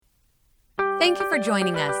Thank you for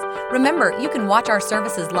joining us. Remember, you can watch our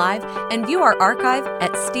services live and view our archive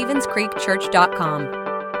at StevensCreekChurch.com.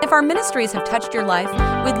 If our ministries have touched your life,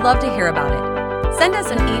 we'd love to hear about it. Send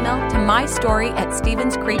us an email to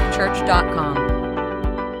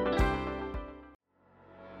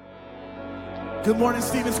mystory@StevensCreekChurch.com. Good morning,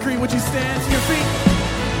 Stevens Creek. Would you stand to your feet?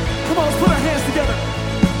 Come on, let's put our hands together.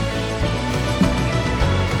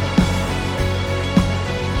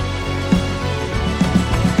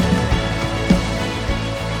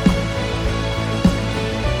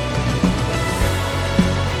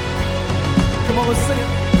 Come on, let's sing it.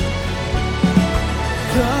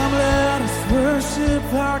 Come, let us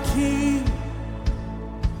worship our King.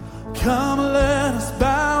 Come, let us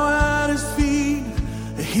bow at His feet.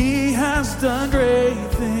 He has done great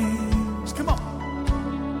things. Come on.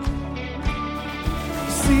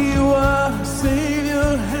 See what our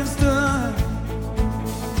Savior has done.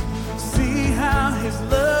 See how His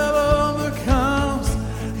love overcomes.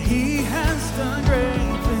 He has done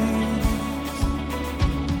great things.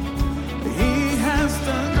 He has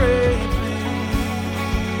done great things.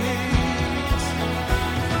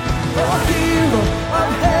 Oh, hero of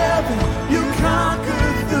heaven, you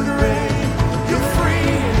conquered the grave. You're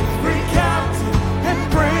free, free captive, and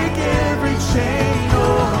break every chain.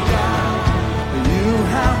 Oh God, you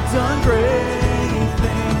have done great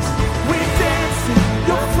things. We dance in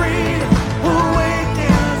your freedom,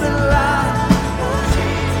 awaken the light. Oh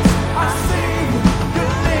Jesus, our Savior,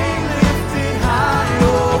 your name lifted high.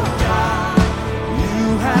 Oh God, you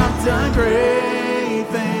have done great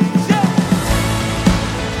things. Yeah.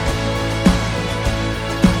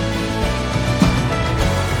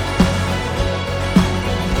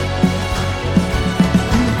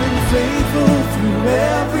 You've been faithful through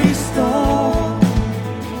every storm.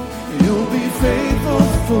 You'll be faithful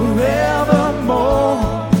forevermore.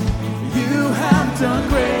 You have done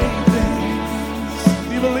great things.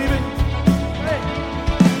 Do you believe it? Hey.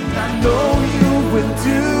 And I know you will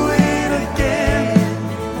do it again.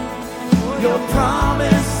 Your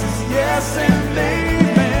promise is yes and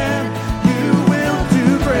amen. You will do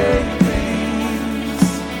great things.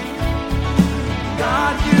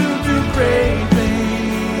 God, you do great things.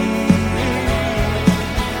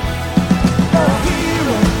 Oh,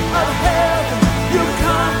 hero of heaven, you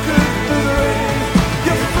conquered the grave.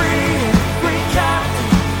 You're free, free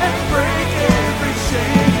captive, and break every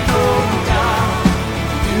chain. Oh God,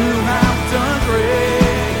 you have done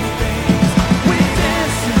great things. We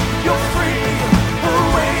dance in your freedom,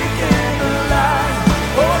 awaken the light.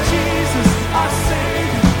 Oh Jesus, our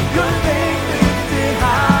Savior, your name lifted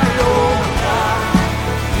high. Oh God,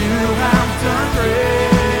 you have done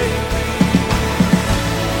great things.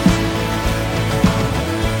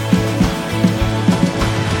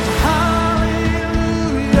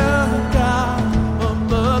 Hallelujah, God,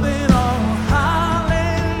 above it all.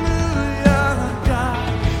 Hallelujah,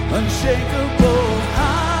 God, unshakable.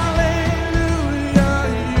 Hallelujah,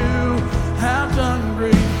 you have done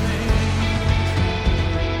great things.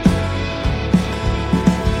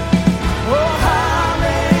 Oh,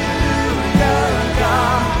 hallelujah,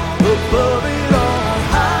 God, above it all.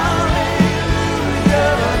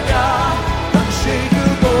 Hallelujah, God,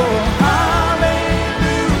 unshakable.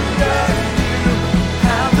 Hallelujah, you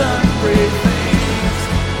have done great things.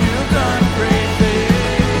 You've done great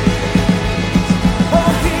things.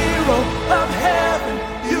 Oh, hero of heaven,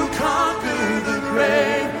 you conquer the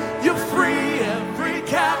grave. You free every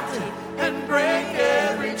captive and break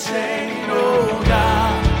every chain. Oh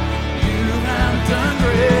God, you have done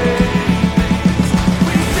great things.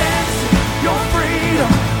 We dance in your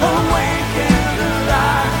freedom, awaken the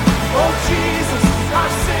light. Oh Jesus,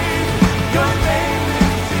 our Savior, your name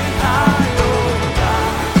lifted high. Oh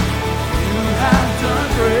God, you have done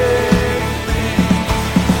great things.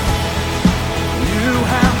 You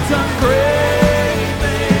have done great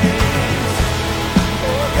things.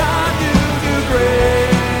 Oh God, you do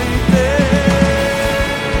great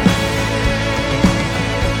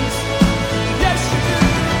things. Yes, you do.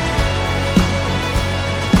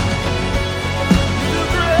 You do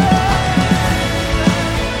great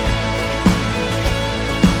things.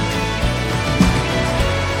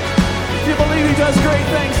 If you believe He does great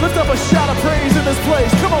things, lift up a shout of praise in this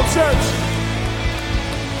place. Come on, church.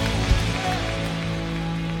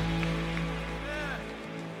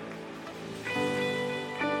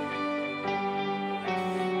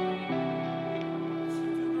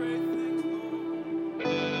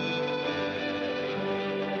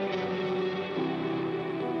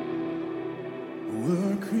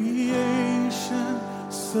 Were creation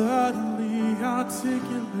suddenly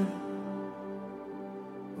articulate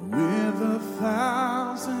with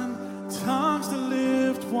 1,000 tongues to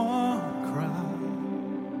lift one cry?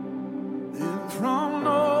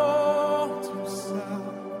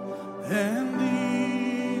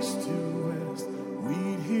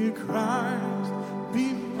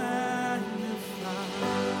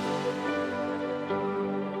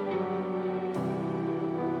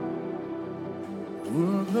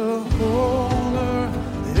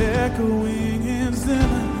 echoing in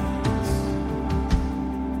Zion.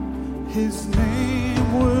 His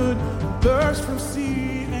name would burst from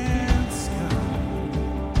sea and sky,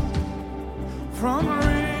 from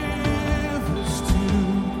rivers to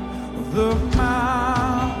the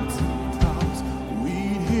mountaintops.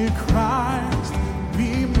 We'd hear Christ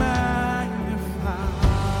be magnified.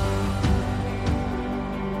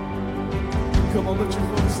 Come on, lift your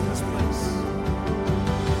voice in this place.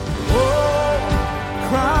 Oh,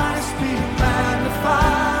 Christ be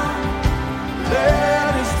magnified.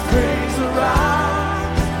 Let his praise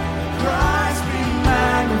arise. Christ be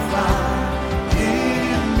magnified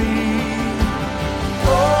in me.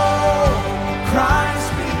 Oh, Christ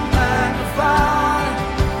be magnified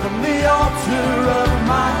from the altar of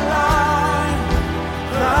my life.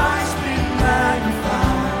 Christ be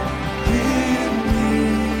magnified in me.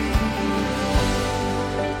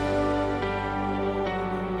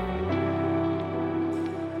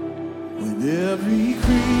 When every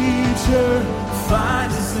creature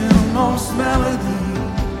finds its inmost melody,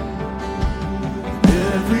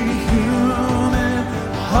 every human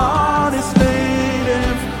heart is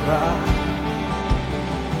laden for cry.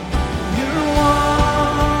 You're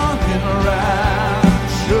walking around,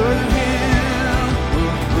 sure him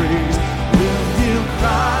will praise, will hear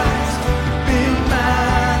Christ be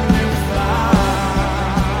magnified.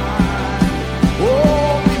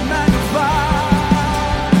 Oh, be magnified.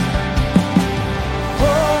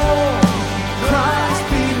 Oh, Christ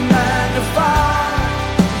be magnified.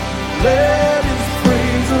 Let his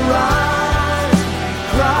praise arise.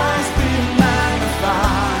 Christ be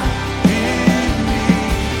magnified in me.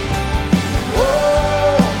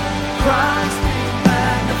 Oh, Christ be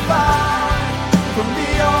magnified from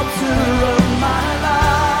the altar of my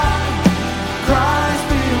life. Christ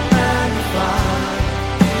be magnified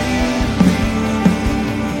in me.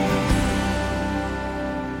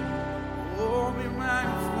 Oh, be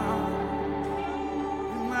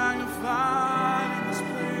magnified in this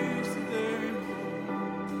place today.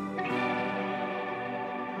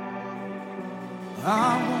 I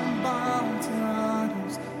won't bow to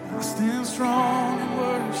idols. I stand strong and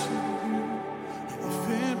worship you. If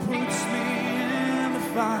it puts me in the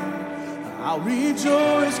fire, I'll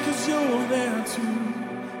rejoice 'cause you're there too.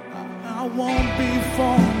 I won't be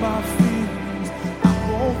formed by feelings. I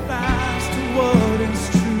hold fast to what is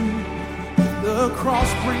true. The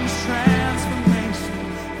cross brings transformation.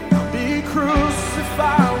 I'll be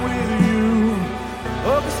crucified with you.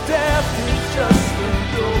 Oh, 'cause death is just a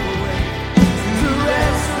doorway to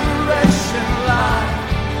resurrection life.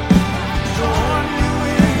 Join you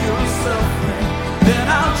in your suffering, then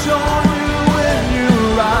I'll join you when you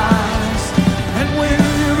rise. And when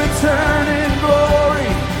you return in glory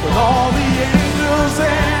with all the angels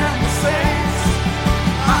and the saints,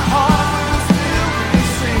 my heart will still be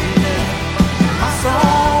singing, my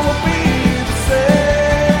song will be the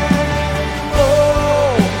same.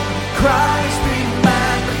 Oh, Christ be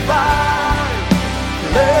magnified.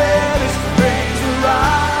 Let his praise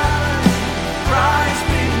arise. Christ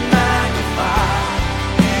be magnified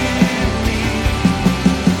in me.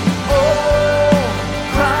 Oh,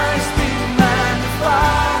 Christ be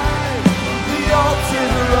magnified from the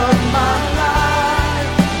altar of my life.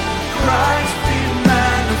 Christ be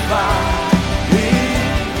magnified in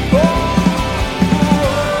me. Oh,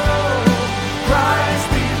 Christ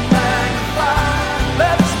be magnified.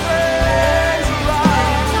 Let his praise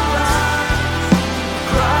arise.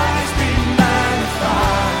 Christ be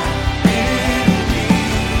magnified in me.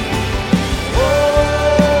 Oh,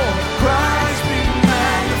 Christ be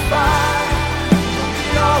magnified from the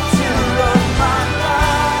altar of my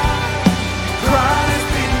life. Christ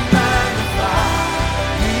be magnified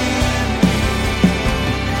in me.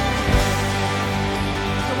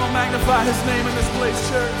 Come on, magnify his name in this place,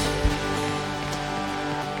 church.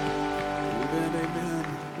 Amen, amen.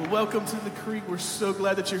 Well, welcome to the Creek. We're so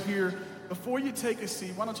glad that you're here. Before you take a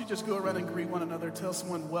seat, why don't you just go around and greet one another. Tell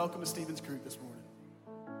someone, welcome to Stevens Creek this morning.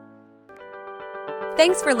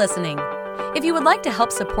 Thanks for listening. If you would like to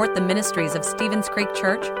help support the ministries of Stevens Creek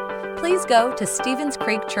Church, please go to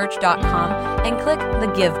StevensCreekChurch.com and click the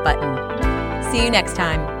Give button. See you next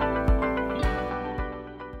time.